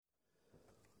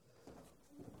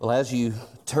Well, as you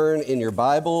turn in your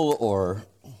Bible or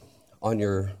on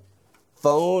your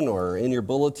phone or in your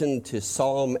bulletin to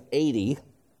Psalm 80,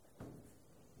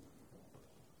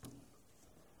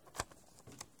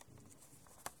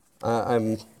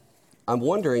 I'm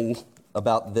wondering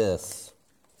about this.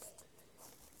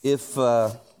 If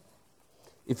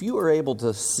you were able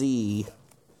to see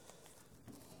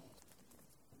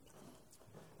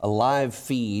a live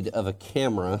feed of a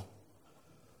camera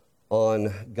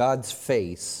on God's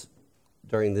face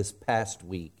during this past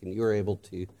week, and you were able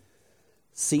to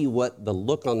see what the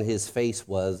look on his face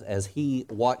was as he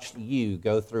watched you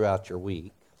go throughout your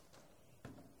week.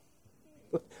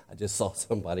 I just saw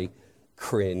somebody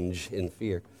cringe in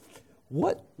fear.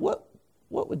 What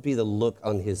would be the look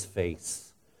on his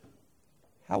face?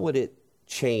 How would it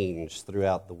change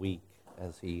throughout the week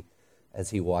as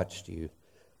he watched you?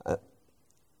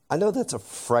 I know that's a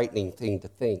frightening thing to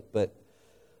think, but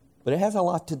it has a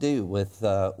lot to do with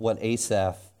what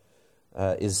Asaph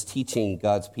is teaching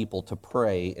God's people to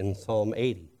pray in Psalm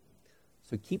 80.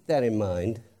 So keep that in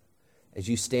mind as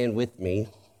you stand with me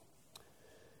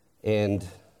and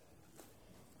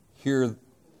hear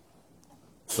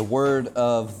the word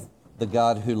of the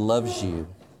God who loves you.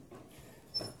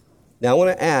 Now I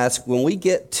want to ask, when we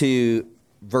get to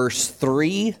verse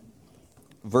 3,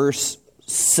 verse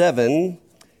 7,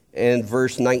 and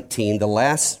verse 19, the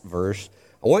last verse,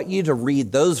 I want you to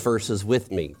read those verses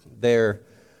with me. They're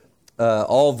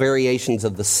all variations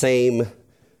of the same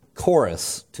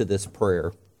chorus to this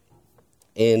prayer.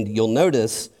 And you'll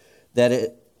notice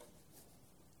that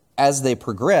as they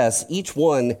progress, each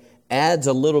one adds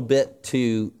a little bit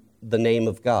to the name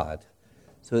of God.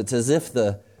 So it's as if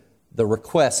the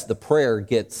request, the prayer,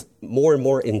 gets more and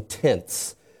more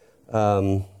intense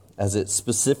as it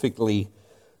specifically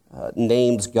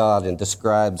names God and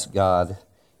describes God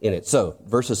in it. So,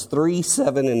 verses 3,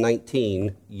 7, and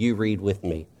 19, you read with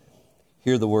me.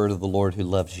 Hear the word of the Lord who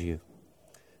loves you.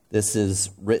 This is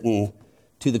written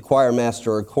to the choir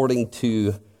master according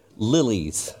to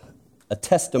Lilies, a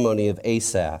testimony of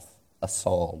Asaph, a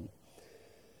psalm.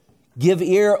 Give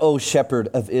ear, O shepherd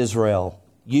of Israel,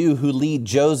 you who lead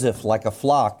Joseph like a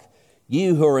flock,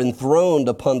 you who are enthroned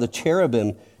upon the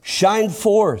cherubim, shine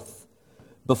forth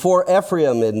before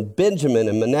Ephraim and Benjamin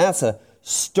and Manasseh.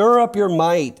 Stir up your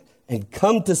might and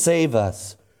come to save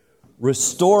us.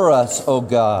 Restore us, O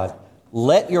God.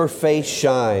 Let your face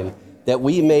shine that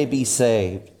we may be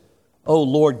saved. O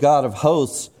Lord God of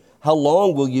hosts, how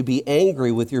long will you be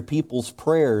angry with your people's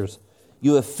prayers?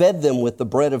 You have fed them with the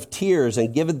bread of tears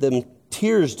and given them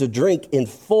tears to drink in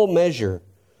full measure.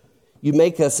 You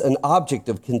make us an object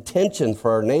of contention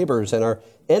for our neighbors, and our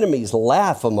enemies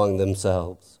laugh among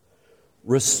themselves.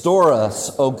 Restore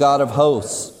us, O God of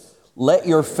hosts. Let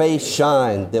your face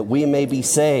shine that we may be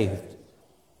saved.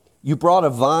 You brought a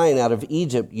vine out of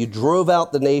Egypt. You drove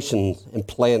out the nations and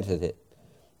planted it.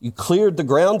 You cleared the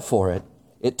ground for it.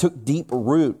 It took deep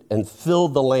root and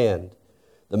filled the land.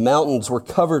 The mountains were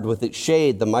covered with its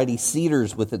shade, the mighty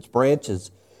cedars with its branches.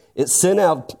 It sent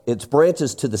out its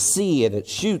branches to the sea and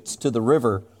its shoots to the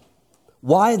river.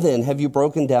 Why then have you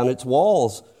broken down its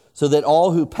walls so that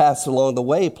all who pass along the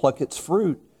way pluck its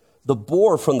fruit? The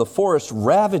boar from the forest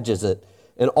ravages it,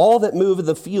 and all that move in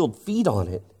the field feed on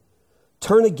it.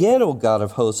 Turn again, O God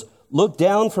of hosts. Look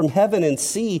down from heaven and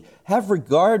see. Have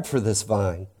regard for this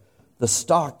vine, the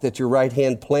stalk that your right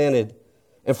hand planted,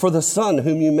 and for the son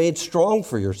whom you made strong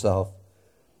for yourself.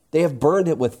 They have burned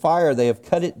it with fire. They have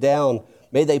cut it down.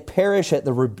 May they perish at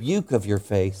the rebuke of your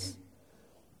face.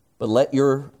 But let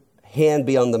your hand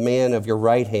be on the man of your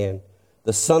right hand,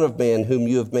 the Son of Man whom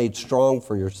you have made strong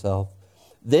for yourself.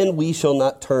 Then we shall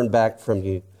not turn back from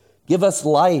you. Give us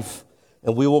life,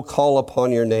 and we will call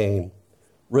upon your name.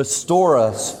 Restore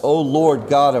us, O Lord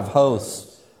God of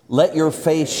hosts. Let your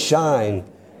face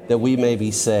shine that we may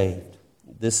be saved.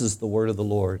 This is the word of the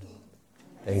Lord.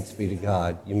 Thanks be to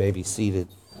God. You may be seated.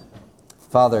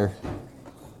 Father,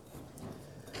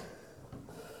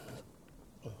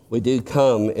 we do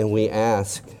come and we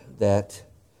ask that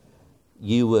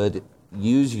you would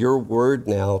use your word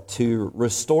now to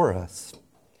restore us.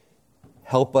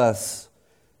 Help us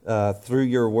through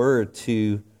your word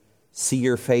to see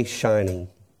your face shining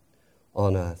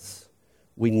on us.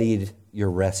 We need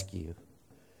your rescue.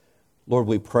 Lord,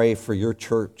 we pray for your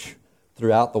church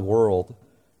throughout the world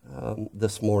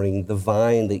this morning, the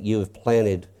vine that you have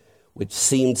planted, which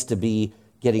seems to be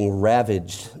getting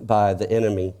ravaged by the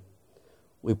enemy.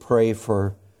 We pray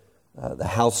for the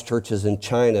house churches in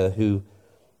China who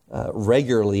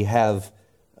regularly have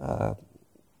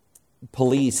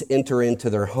police enter into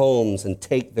their homes and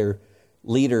take their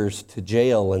leaders to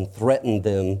jail and threaten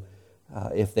them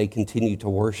if they continue to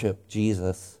worship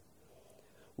Jesus.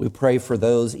 We pray for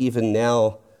those even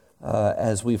now,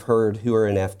 as we've heard, who are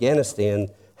in Afghanistan,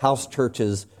 house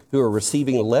churches who are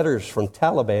receiving letters from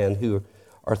Taliban who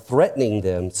are threatening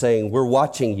them, saying, we're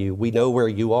watching you, we know where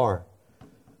you are.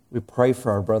 We pray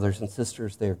for our brothers and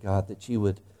sisters there, God, that you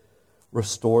would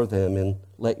restore them and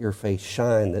let your face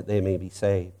shine that they may be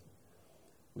saved.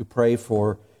 We pray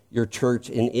for your church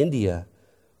in India,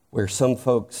 where some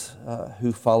folks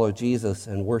who follow Jesus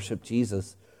and worship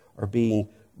Jesus are being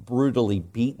brutally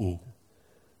beaten.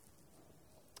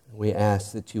 We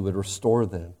ask that you would restore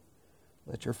them.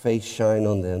 Let your face shine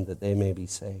on them that they may be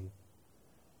saved.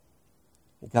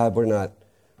 God, we're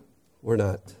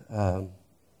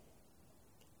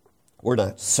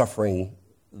not suffering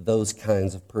those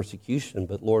kinds of persecution,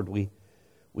 but Lord, we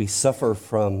suffer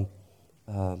from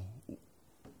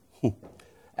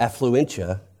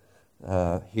affluentia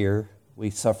here. We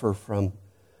suffer from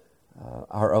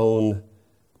our own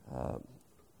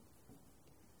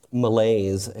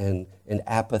malaise and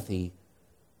apathy.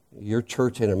 Your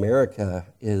church in America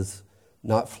is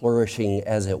not flourishing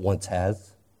as it once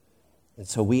has. And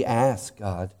so we ask,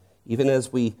 God, even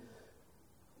as we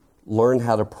learn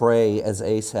how to pray as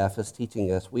Asaph is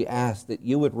teaching us, we ask that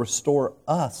you would restore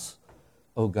us,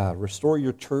 oh God. Restore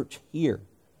your church here.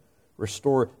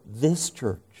 Restore this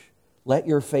church. Let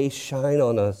your face shine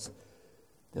on us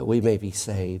that we may be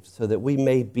saved, so that we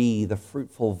may be the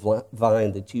fruitful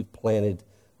vine that you've planted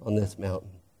on this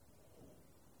mountain.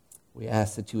 We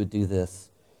ask that you would do this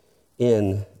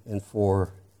in and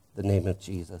for the name of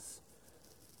Jesus.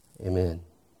 Amen.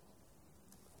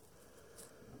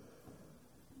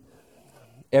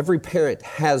 Every parent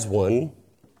has one,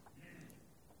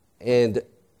 and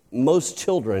most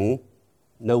children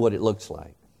know what it looks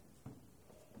like.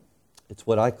 It's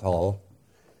what I call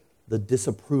the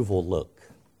disapproval look.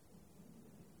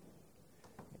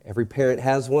 Every parent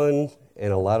has one,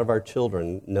 and a lot of our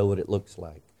children know what it looks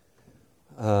like.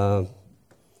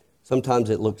 Sometimes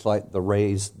it looks like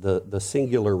the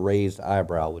singular raised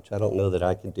eyebrow, which I don't know that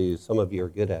I can do. Some of you are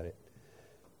good at it,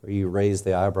 where you raise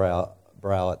the eyebrow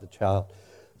at the child.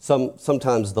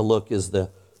 Sometimes the look is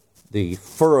the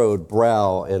furrowed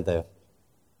brow and the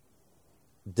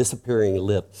disappearing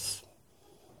lips.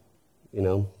 You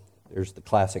know, there's the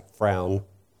classic frown.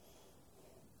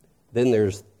 Then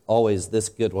there's always this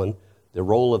good one, the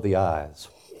roll of the eyes.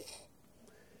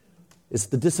 It's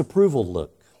the disapproval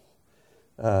look.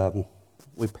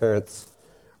 We parents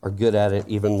are good at it.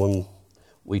 Even when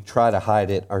we try to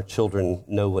hide it, our children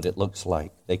know what it looks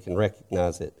like. They can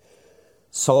recognize it.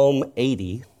 Psalm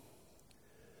 80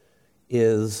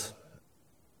 is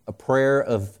a prayer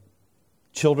of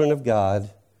children of God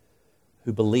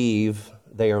who believe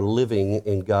they are living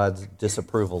in God's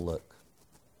disapproval look.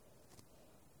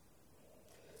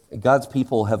 And God's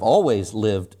people have always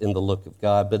lived in the look of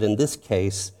God, but in this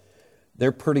case,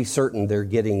 they're pretty certain they're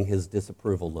getting his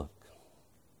disapproval look.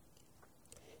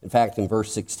 In fact, in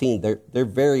verse 16, they're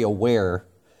very aware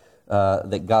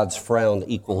that God's frown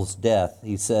equals death.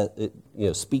 He said,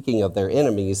 speaking of their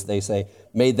enemies, they say,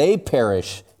 may they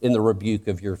perish in the rebuke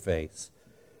of your face.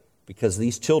 Because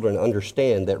these children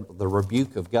understand that the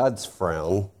rebuke of God's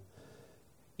frown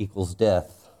equals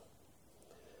death.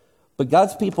 But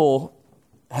God's people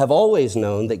have always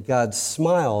known that God's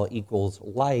smile equals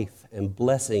life and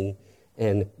blessing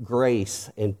and grace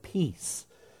and peace.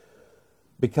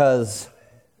 Because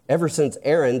ever since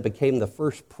Aaron became the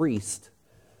first priest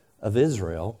of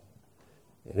Israel,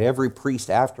 and every priest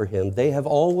after him, they have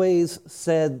always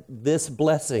said this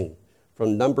blessing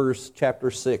from Numbers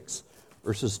chapter 6,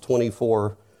 verses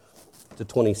 24 to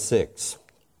 26.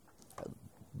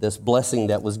 This blessing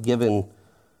that was given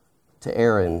to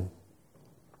Aaron.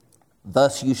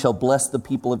 Thus you shall bless the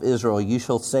people of Israel. You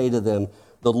shall say to them,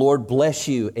 the Lord bless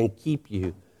you and keep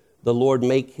you. The Lord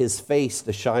make his face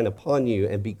to shine upon you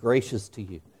and be gracious to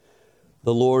you.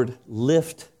 The Lord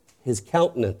lift his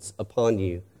countenance upon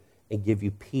you and give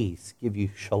you peace, give you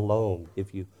shalom,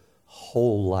 give you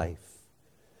whole life.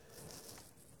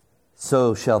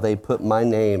 So shall they put my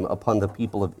name upon the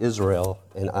people of Israel,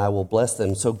 and I will bless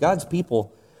them. So God's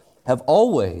people have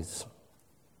always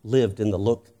lived in the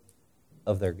look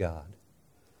of their God.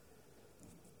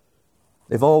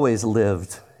 They've always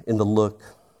lived in the look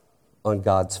on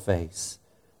God's face.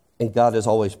 And God has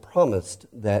always promised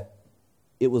that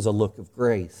it was a look of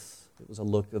grace. It was a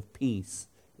look of peace.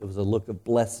 It was a look of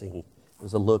blessing. It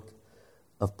was a look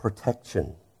of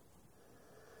protection.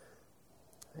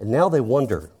 And now they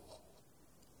wonder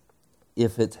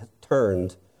if it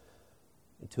turned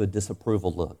into a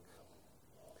disapproval look.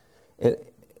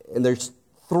 And there's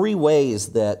three ways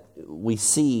that we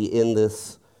see in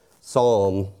this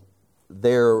psalm,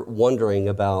 they're wondering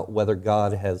about whether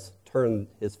God has turned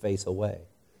his face away.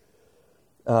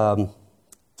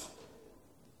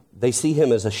 They see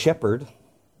him as a shepherd,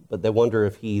 but they wonder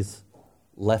if he's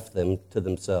left them to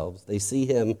themselves. They see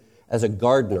him as a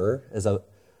gardener, as a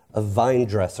vine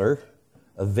dresser,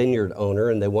 a vineyard owner,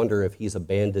 and they wonder if he's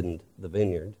abandoned the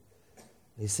vineyard.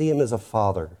 They see him as a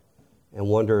father and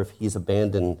wonder if he's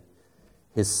abandoned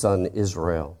his son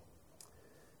Israel.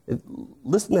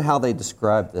 Listen to how they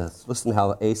describe this. Listen to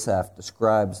how Asaph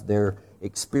describes their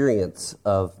experience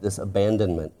of this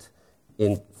abandonment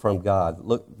from God.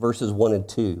 Look, verses 1 and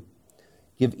 2.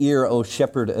 Give ear, O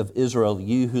shepherd of Israel,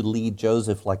 you who lead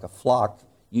Joseph like a flock,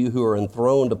 you who are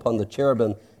enthroned upon the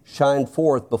cherubim, shine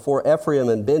forth before Ephraim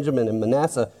and Benjamin and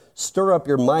Manasseh. Stir up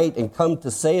your might and come to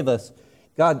save us.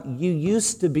 God, you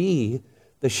used to be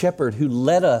the shepherd who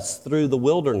led us through the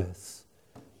wilderness.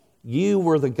 You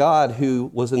were the God who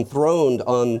was enthroned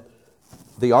on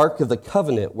the Ark of the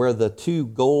Covenant, where the two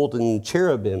golden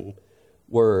cherubim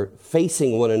were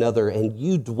facing one another, and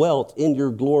you dwelt in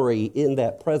your glory in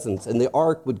that presence. And the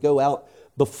ark would go out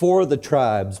before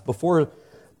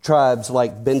tribes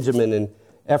like Benjamin and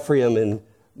Ephraim and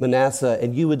Manasseh,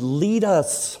 and you would lead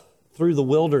us through the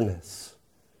wilderness.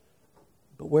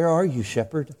 But where are you,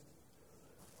 shepherd?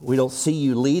 We don't see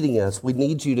you leading us. We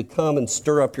need you to come and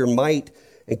stir up your might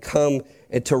and come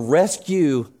and to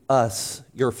rescue us,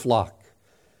 your flock.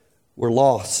 We're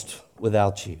lost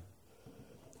without you.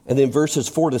 And then verses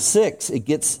 4 to 6, it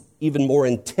gets even more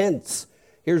intense.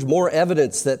 Here's more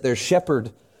evidence that their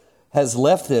shepherd has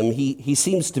left them. He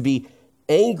seems to be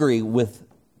angry with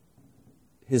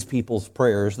his people's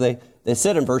prayers. They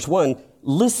said in verse 1,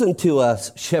 listen to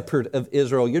us, shepherd of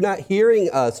Israel. You're not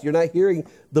hearing us. You're not hearing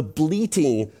the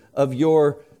bleating of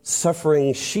your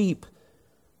suffering sheep.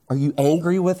 Are you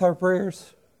angry with our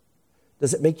prayers?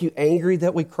 Does it make you angry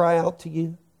that we cry out to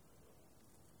you?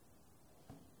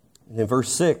 And in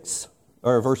verse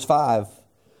 5,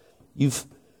 you've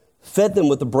fed them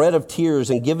with the bread of tears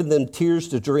and given them tears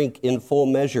to drink in full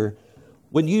measure.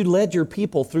 When you led your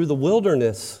people through the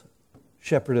wilderness,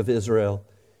 shepherd of Israel,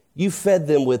 you fed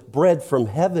them with bread from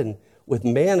heaven, with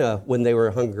manna when they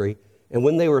were hungry. And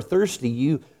when they were thirsty,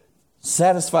 you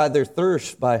satisfied their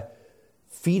thirst by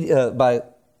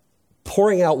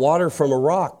pouring out water from a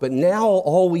rock. But now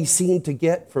all we seem to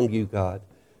get from you, God,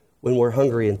 when we're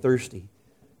hungry and thirsty,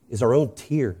 is our own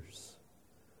tears.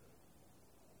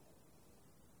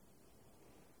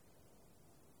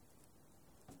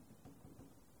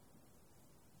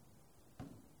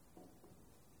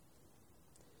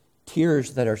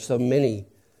 Tears that are so many,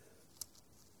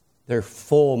 they're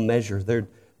full measure.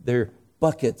 They're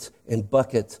buckets and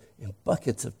buckets and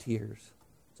buckets of tears.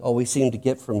 It's all we seem to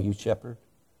get from you, shepherd.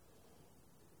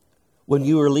 When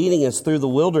you were leading us through the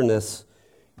wilderness,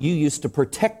 you used to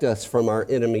protect us from our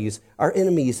enemies. Our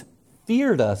enemies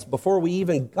feared us before we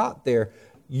even got there.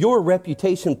 Your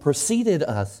reputation preceded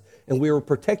us, and we were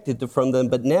protected from them.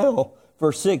 But now,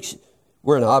 verse 6,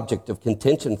 we're an object of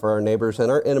contention for our neighbors, and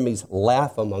our enemies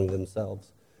laugh among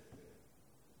themselves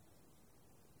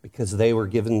because they were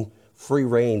given free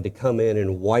rein to come in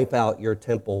and wipe out your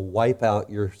temple, wipe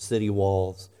out your city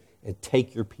walls, and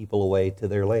take your people away to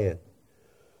their land.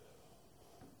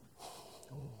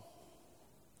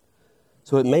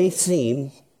 So it may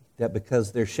seem that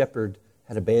because their shepherd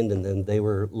had abandoned them, they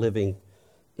were living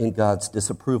in God's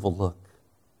disapproval. Look.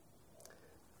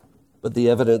 But the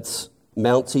evidence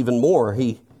mounts even more.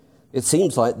 It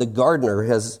seems like the gardener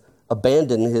has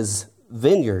abandoned his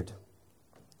vineyard.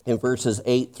 In verses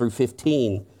 8 through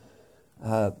 15,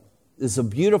 is a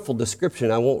beautiful description.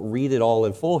 I won't read it all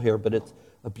in full here, but it's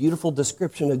a beautiful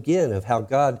description again of how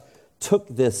God took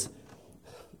this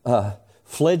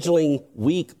fledgling,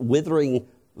 weak, withering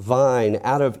vine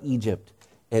out of Egypt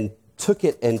and took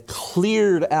it and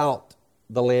cleared out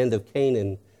the land of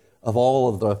Canaan of all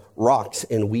of the rocks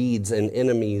and weeds and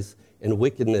enemies and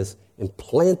wickedness and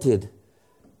planted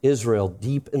Israel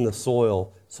deep in the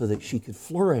soil so that she could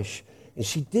flourish. And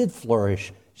she did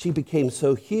flourish. She became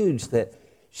so huge that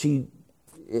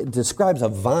it describes a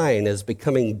vine as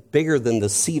becoming bigger than the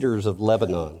cedars of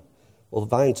Lebanon. Well, the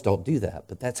vines don't do that,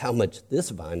 but that's how much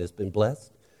this vine has been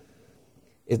blessed.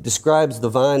 It describes the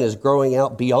vine as growing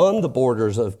out beyond the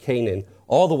borders of Canaan,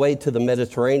 all the way to the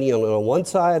Mediterranean on one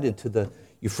side and to the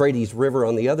Euphrates River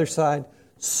on the other side,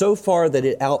 so far that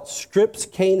it outstrips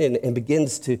Canaan and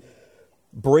begins to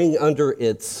bring under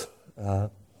its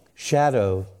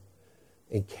shadow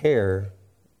and care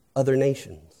other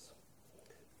nations.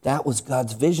 That was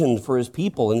God's vision for his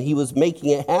people, and he was making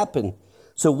it happen.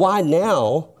 So why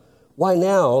now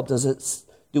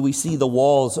do we see the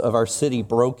walls of our city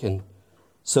broken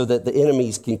so that the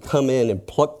enemies can come in and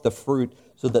pluck the fruit,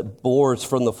 so that boars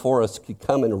from the forest could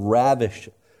come and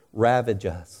ravage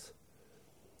us.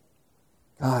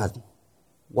 God,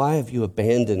 why have you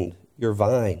abandoned your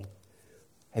vine?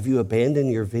 Have you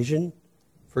abandoned your vision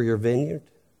for your vineyard?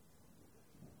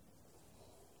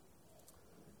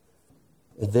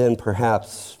 And then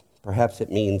perhaps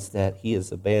it means that he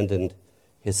has abandoned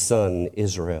his son,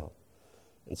 Israel.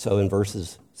 And so in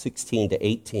verses 16 to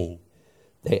 18,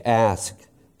 they ask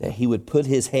that he would put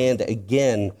his hand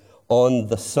again on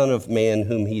the Son of Man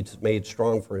whom he's made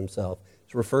strong for himself.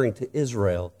 It's referring to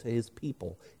Israel, to his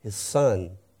people, his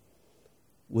son.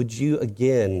 Would you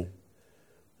again,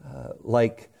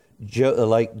 like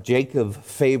Jacob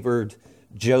favored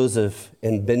Joseph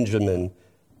and Benjamin,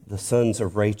 the sons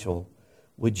of Rachel,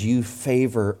 would you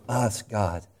favor us,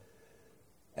 God,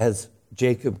 as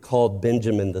Jacob called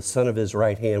Benjamin the son of his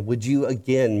right hand? Would you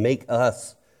again make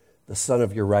us the son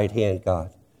of your right hand,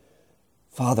 God?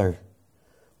 Father,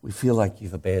 we feel like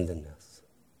you've abandoned us.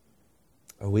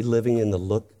 Are we living in the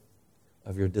look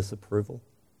of your disapproval?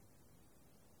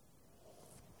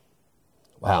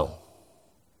 Wow.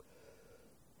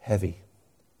 Heavy.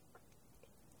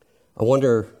 I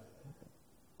wonder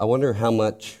how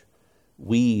much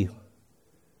we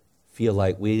feel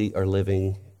like we are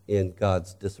living in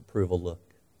God's disapproval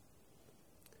look.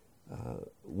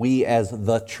 We as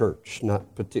the church,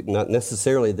 not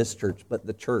necessarily this church, but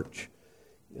the church.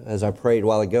 As I prayed a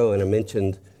while ago and I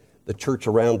mentioned the church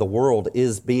around the world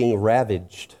is being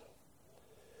ravaged.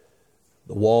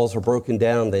 The walls are broken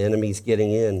down, the enemy's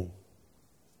getting in.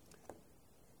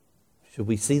 Should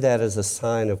we see that as a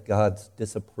sign of God's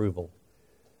disapproval?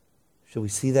 Should we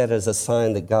see that as a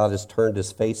sign that God has turned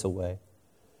his face away?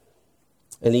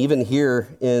 And even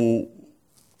here in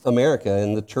America,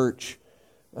 in the church,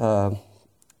 in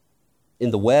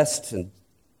the West, and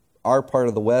our part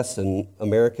of the West, and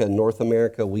America and North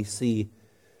America, we see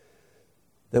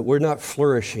that we're not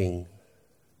flourishing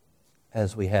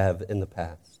as we have in the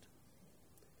past.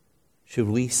 Should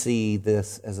we see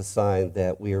this as a sign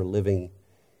that we are living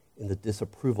in the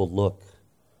disapproval look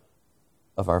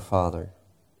of our Father?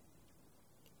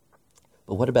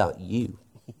 But what about you?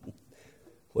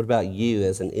 What about you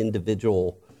as an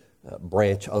individual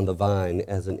branch on the vine,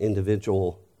 as an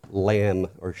individual lamb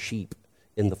or sheep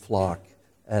in the flock,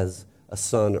 as a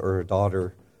son or a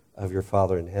daughter of your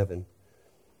Father in heaven?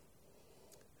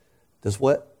 Does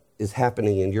what is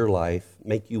happening in your life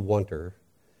make you wonder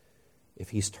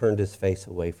if he's turned his face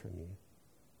away from you?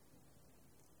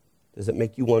 Does it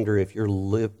make you wonder if you're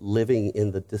living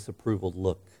in the disapproval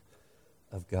look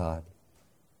of God?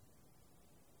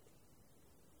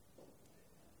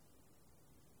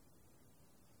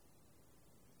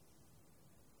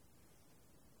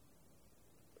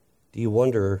 Do you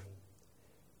wonder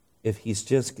if he's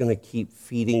just going to keep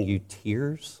feeding you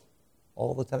tears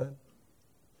all the time?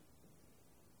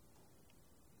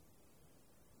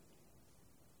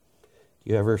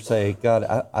 Do you ever say, God,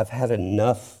 I've had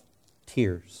enough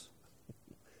tears?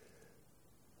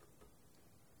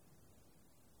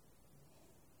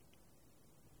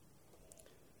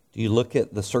 Do you look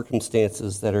at the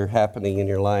circumstances that are happening in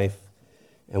your life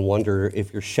and wonder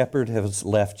if your shepherd has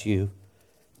left you,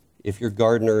 if your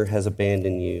gardener has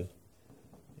abandoned you,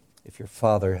 if your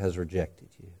father has rejected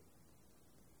you?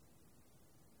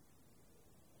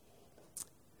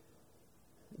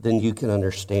 Then you can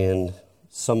understand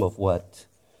some of what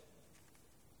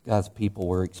God's people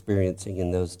were experiencing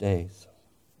in those days.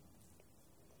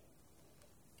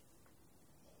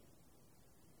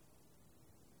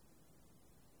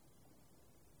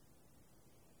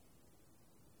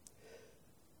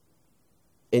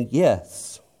 And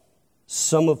yes,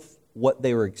 some of what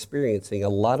they were experiencing, a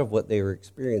lot of what they were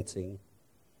experiencing,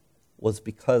 was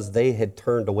because they had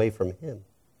turned away from him.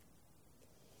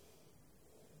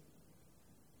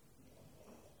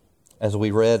 As we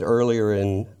read earlier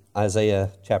in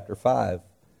Isaiah chapter 5,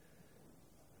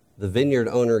 the vineyard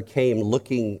owner came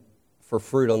looking for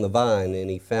fruit on the vine, and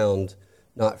he found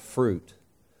not fruit,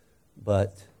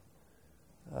 but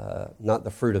not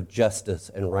the fruit of justice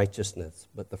and righteousness,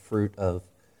 but the fruit of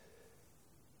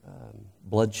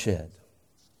bloodshed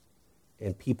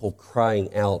and people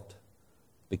crying out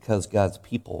because God's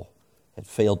people had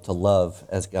failed to love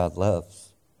as God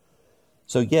loves.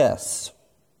 So yes,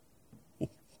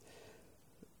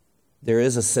 there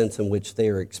is a sense in which they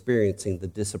are experiencing the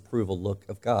disapproval look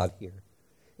of God here.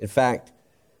 In fact,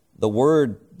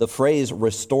 the phrase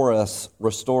restore us,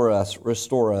 restore us,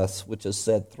 restore us, which is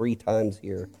said 3 times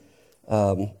here,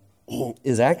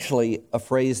 is actually a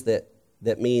phrase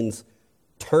that means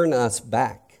turn us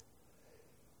back.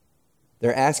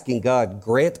 They're asking God,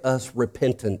 grant us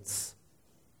repentance.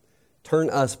 Turn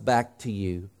us back to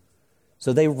you.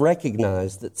 So they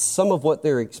recognize that some of what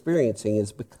they're experiencing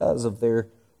is because of their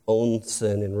own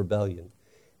sin and rebellion.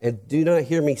 And do not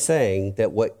hear me saying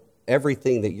that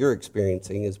everything that you're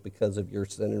experiencing is because of your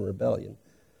sin and rebellion.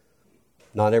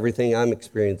 Not everything I'm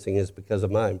experiencing is because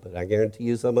of mine, but I guarantee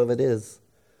you some of it is.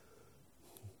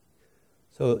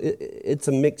 So it's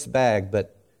a mixed bag,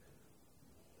 but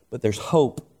there's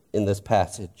hope in this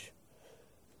passage.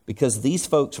 Because these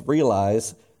folks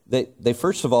realize that they,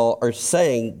 first of all, are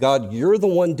saying, God, you're the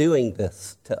one doing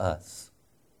this to us.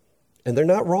 And they're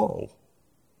not wrong.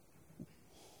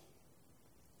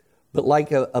 But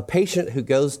like a patient who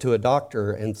goes to a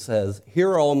doctor and says,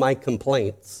 here are all my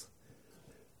complaints.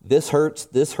 This hurts,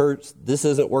 this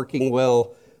isn't working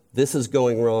well, this is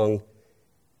going wrong.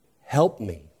 Help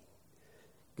me.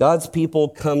 God's people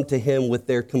come to him with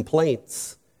their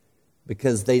complaints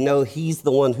because they know he's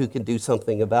the one who can do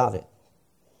something about it.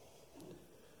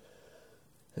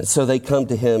 And so they come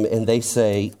to him and they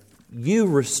say, you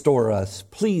restore us.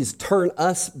 Please turn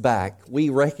us back. We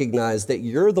recognize that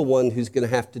you're the one who's going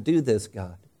to have to do this,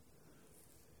 God.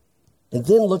 And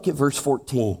then look at verse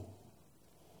 14,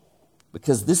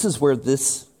 because this is where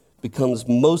this becomes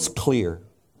most clear.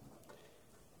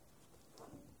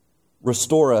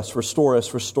 Restore us, restore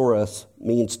us, restore us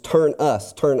means turn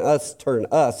us, turn us, turn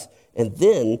us. And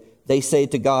then they say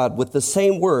to God with the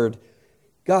same word,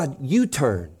 God, you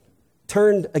turn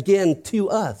again to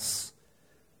us.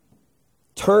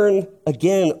 Turn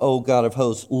again, O God of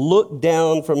hosts. Look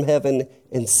down from heaven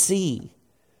and see.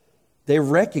 They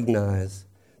recognize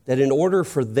that in order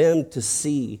for them to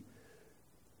see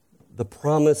the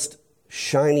promised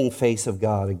shining face of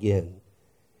God again,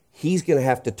 he's going to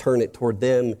have to turn it toward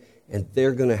them, and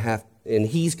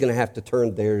he's going to have to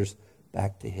turn theirs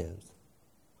back to him.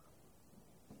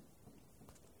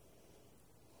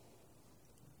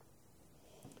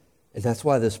 And that's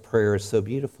why this prayer is so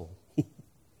beautiful.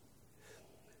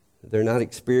 They're not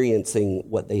experiencing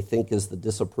what they think is the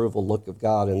disapproval look of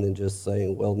God and then just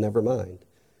saying, well, never mind.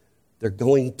 They're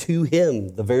going to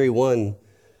him, the very one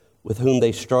with whom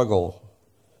they struggle.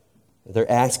 They're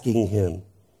asking him,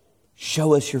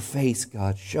 show us your face,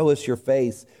 God. Show us your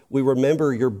face. We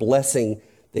remember your blessing,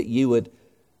 that you would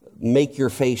make your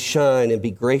face shine and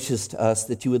be gracious to us,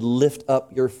 that you would lift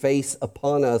up your face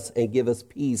upon us and give us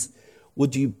peace.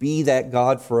 Would you be that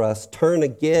God for us? Turn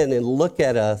again and look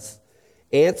at us.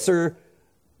 Answer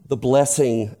the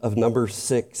blessing of number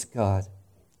 6, God.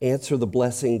 Answer the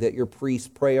blessing that your priests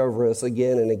pray over us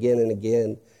again and again and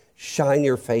again. Shine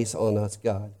your face on us,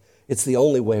 God. It's the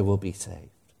only way we'll be saved.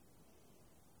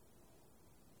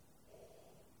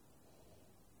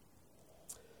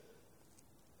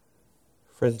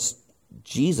 Friends,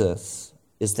 Jesus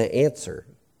is the answer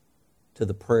to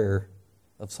the prayer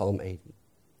of Psalm 80.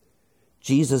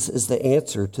 Jesus is the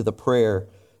answer to the prayer,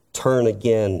 turn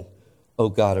again, O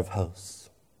God of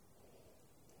hosts.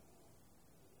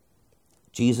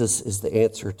 Jesus is the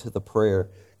answer to the prayer,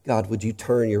 God, would you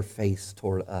turn your face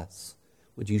toward us?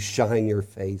 Would you shine your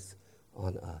face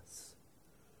on us?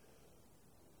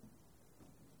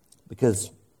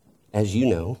 Because, as you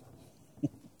know,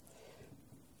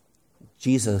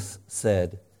 Jesus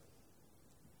said,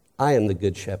 I am the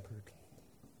good shepherd.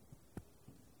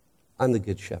 I'm the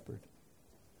good shepherd.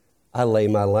 I lay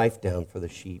my life down for the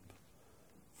sheep,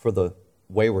 for the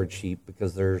wayward sheep,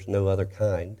 because there's no other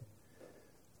kind.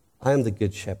 I am the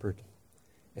good shepherd,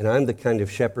 and I'm the kind of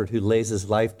shepherd who lays his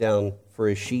life down for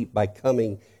his sheep by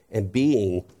coming and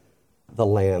being the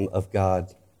Lamb of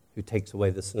God who takes away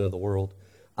the sin of the world.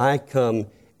 I come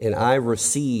and I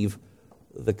receive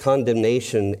the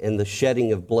condemnation and the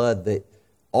shedding of blood that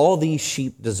all these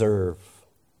sheep deserve,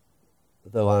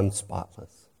 though I'm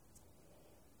spotless.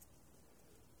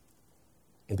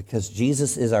 And because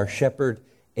Jesus is our shepherd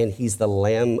and he's the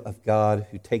Lamb of God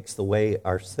who takes away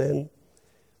our sin,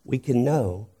 we can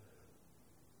know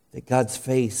that God's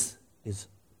face is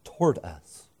toward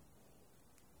us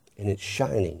and it's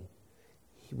shining.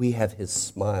 We have his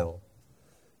smile,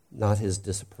 not his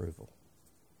disapproval.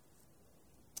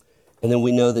 And then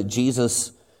we know that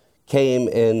Jesus came,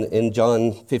 and in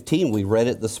John 15, we read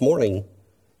it this morning,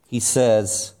 he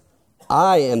says,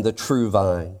 I am the true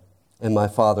vine, and my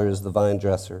Father is the vine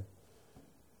dresser.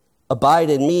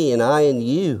 Abide in me, and I in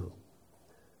you.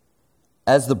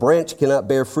 As the branch cannot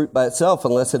bear fruit by itself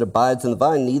unless it abides in the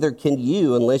vine, neither can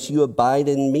you unless you abide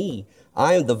in me.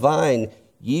 I am the vine,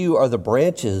 you are the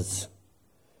branches.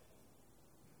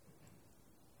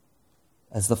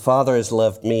 As the Father has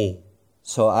loved me,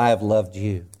 so I have loved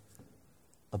you.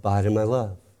 Abide in my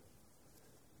love.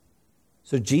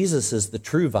 So Jesus is the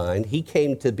true vine. He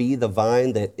came to be the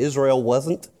vine that Israel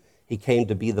wasn't. He came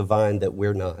to be the vine that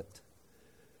we're not.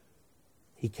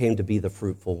 He came to be the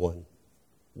fruitful one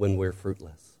when we're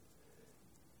fruitless.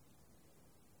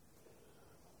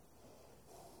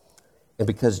 And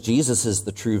because Jesus is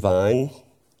the true vine,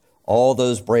 all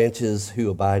those branches who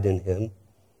abide in him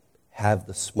have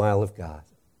the smile of God,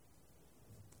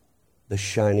 the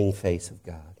shining face of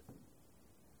God.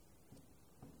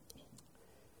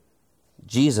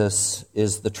 Jesus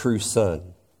is the true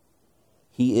Son.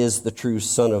 He is the true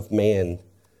Son of Man,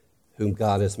 whom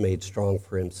God has made strong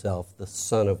for himself, the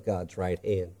Son of God's right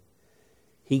hand.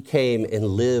 He came and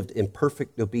lived in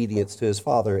perfect obedience to his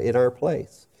Father in our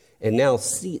place, and now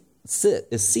is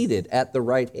seated at the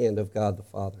right hand of God the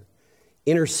Father,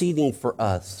 interceding for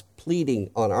us,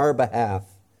 pleading on our behalf,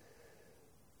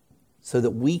 so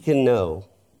that we can know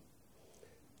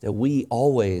that we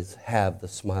always have the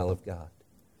smile of God.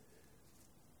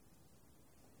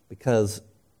 Because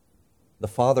the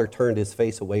Father turned his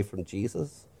face away from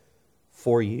Jesus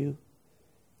for you,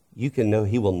 you can know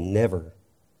he will never,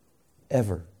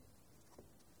 ever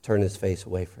turn his face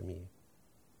away from you.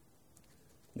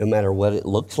 No matter what it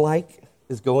looks like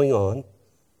is going on,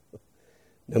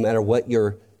 no matter what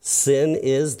your sin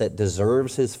is that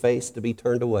deserves his face to be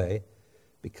turned away,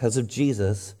 because of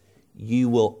Jesus, you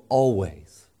will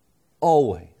always,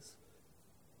 always,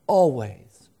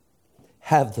 always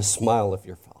have the smile of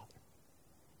your Father.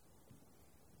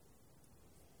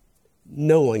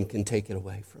 No one can take it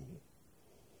away from you.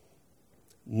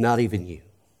 Not even you.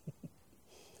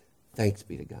 Thanks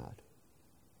be to God.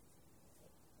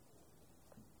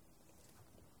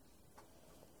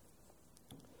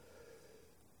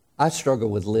 I struggle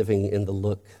with living in the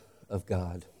look of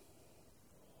God.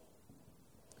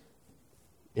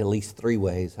 At least 3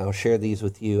 ways. I'll share these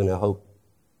with you, and I hope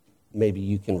maybe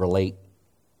you can relate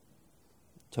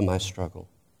to my struggle.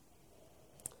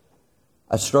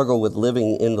 I struggle with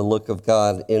living in the look of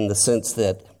God in the sense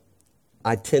that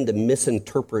I tend to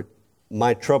misinterpret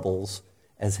my troubles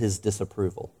as his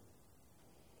disapproval.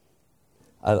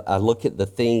 I look at the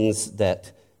things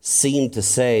that seem to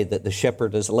say that the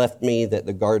shepherd has left me, that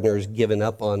the gardener has given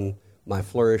up on my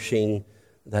flourishing,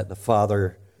 that the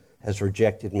Father has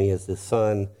rejected me as his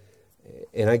son.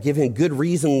 And I give him good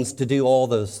reasons to do all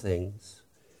those things.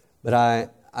 But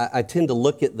I tend to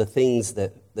look at the things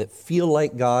that feel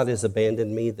like God has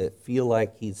abandoned me, that feel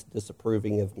like he's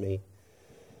disapproving of me,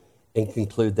 and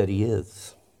conclude that he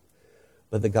is.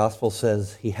 But the gospel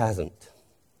says he hasn't.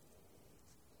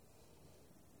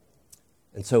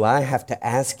 And so I have to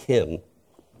ask him,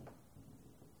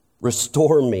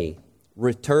 restore me,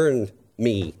 return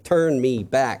me, turn me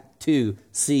back to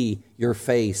see your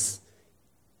face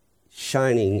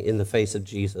shining in the face of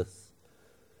Jesus,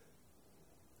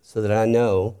 so that I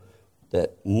know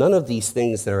that none of these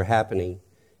things that are happening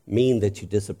mean that you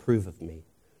disapprove of me.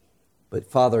 But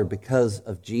Father, because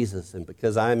of Jesus and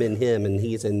because I'm in him and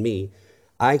he's in me,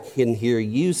 I can hear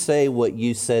you say what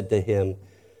you said to him.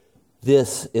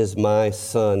 This is my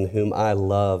son whom I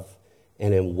love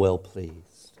and am well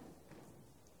pleased.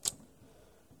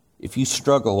 If you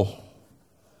struggle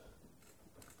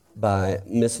by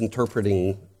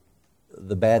misinterpreting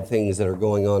the bad things that are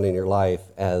going on in your life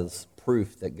as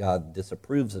proof that God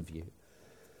disapproves of you,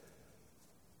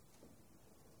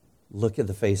 look at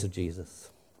the face of Jesus.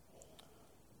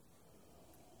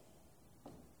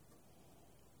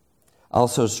 I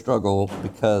also struggle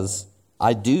because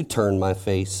I do turn my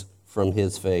face from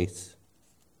his face.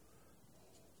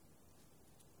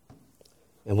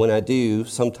 And when I do,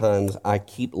 sometimes I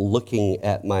keep looking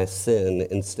at my sin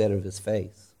instead of his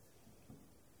face.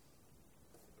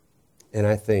 And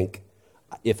I think,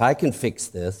 if I can fix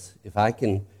this, if I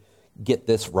can get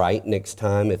this right next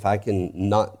time, if I can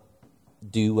not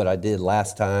do what I did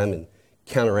last time and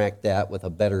counteract that with a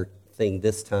better thing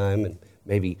this time and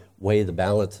maybe weigh the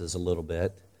balances a little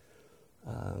bit,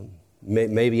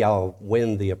 maybe I'll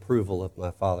win the approval of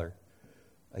my Father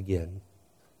again.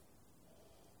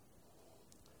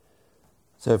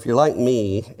 So if you're like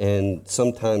me, and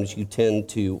sometimes you tend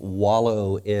to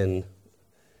wallow in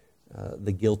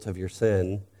the guilt of your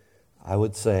sin, I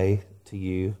would say to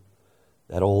you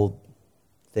that old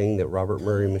thing that Robert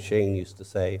Murray M'Cheyne used to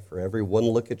say, for every one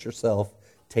look at yourself,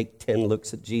 take 10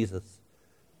 looks at Jesus.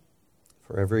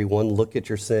 For every one look at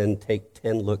your sin, take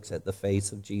 10 looks at the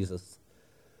face of Jesus.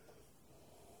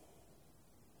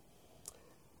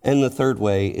 And the third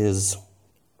way is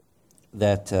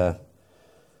that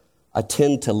I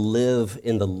tend to live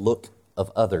in the look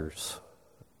of others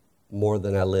more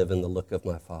than I live in the look of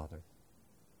my Father.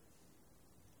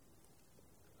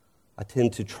 I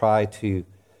tend to try to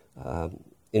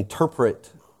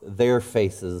interpret their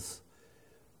faces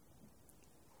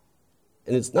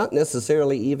And it's not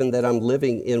necessarily even that I'm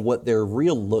living in what their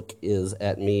real look is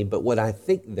at me, but what I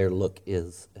think their look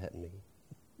is at me.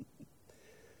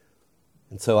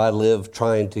 And so I live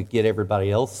trying to get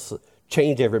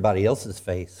change everybody else's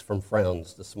face from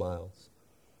frowns to smiles.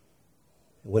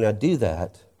 When I do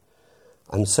that,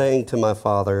 I'm saying to my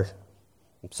Father,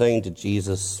 I'm saying to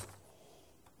Jesus,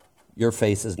 your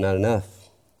face is not enough.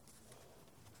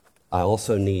 I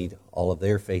also need all of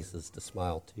their faces to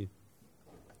smile too.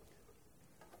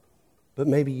 But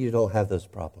maybe you don't have those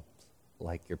problems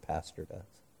like your pastor does.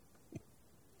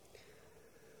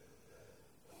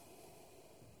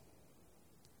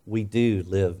 We do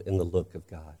live in the look of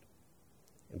God.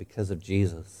 And because of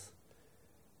Jesus,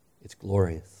 it's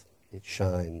glorious, it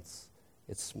shines,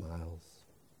 it smiles.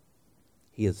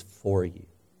 He is for you.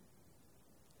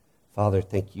 Father,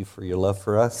 thank you for your love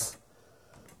for us.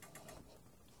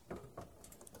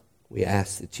 We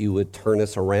ask that you would turn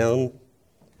us around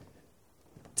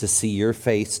to see your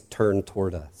face turned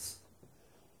toward us.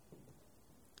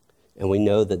 And we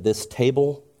know that this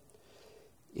table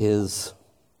is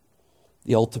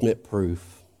the ultimate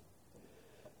proof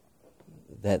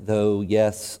that though,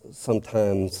 yes,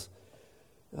 sometimes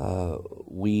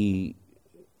we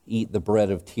eat the bread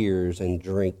of tears and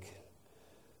drink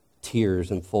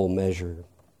tears in full measure,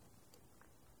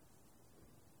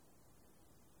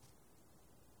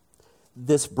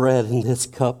 this bread and this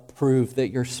cup prove that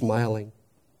you're smiling.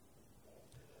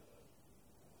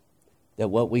 That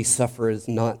what we suffer is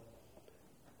not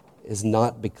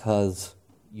because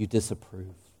you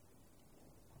disapprove.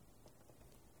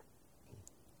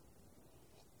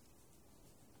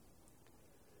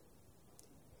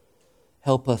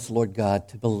 Help us, Lord God,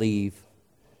 to believe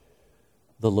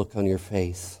the look on your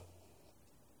face.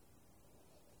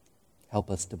 Help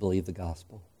us to believe the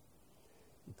gospel.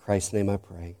 In Christ's name I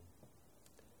pray.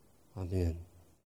 Amen.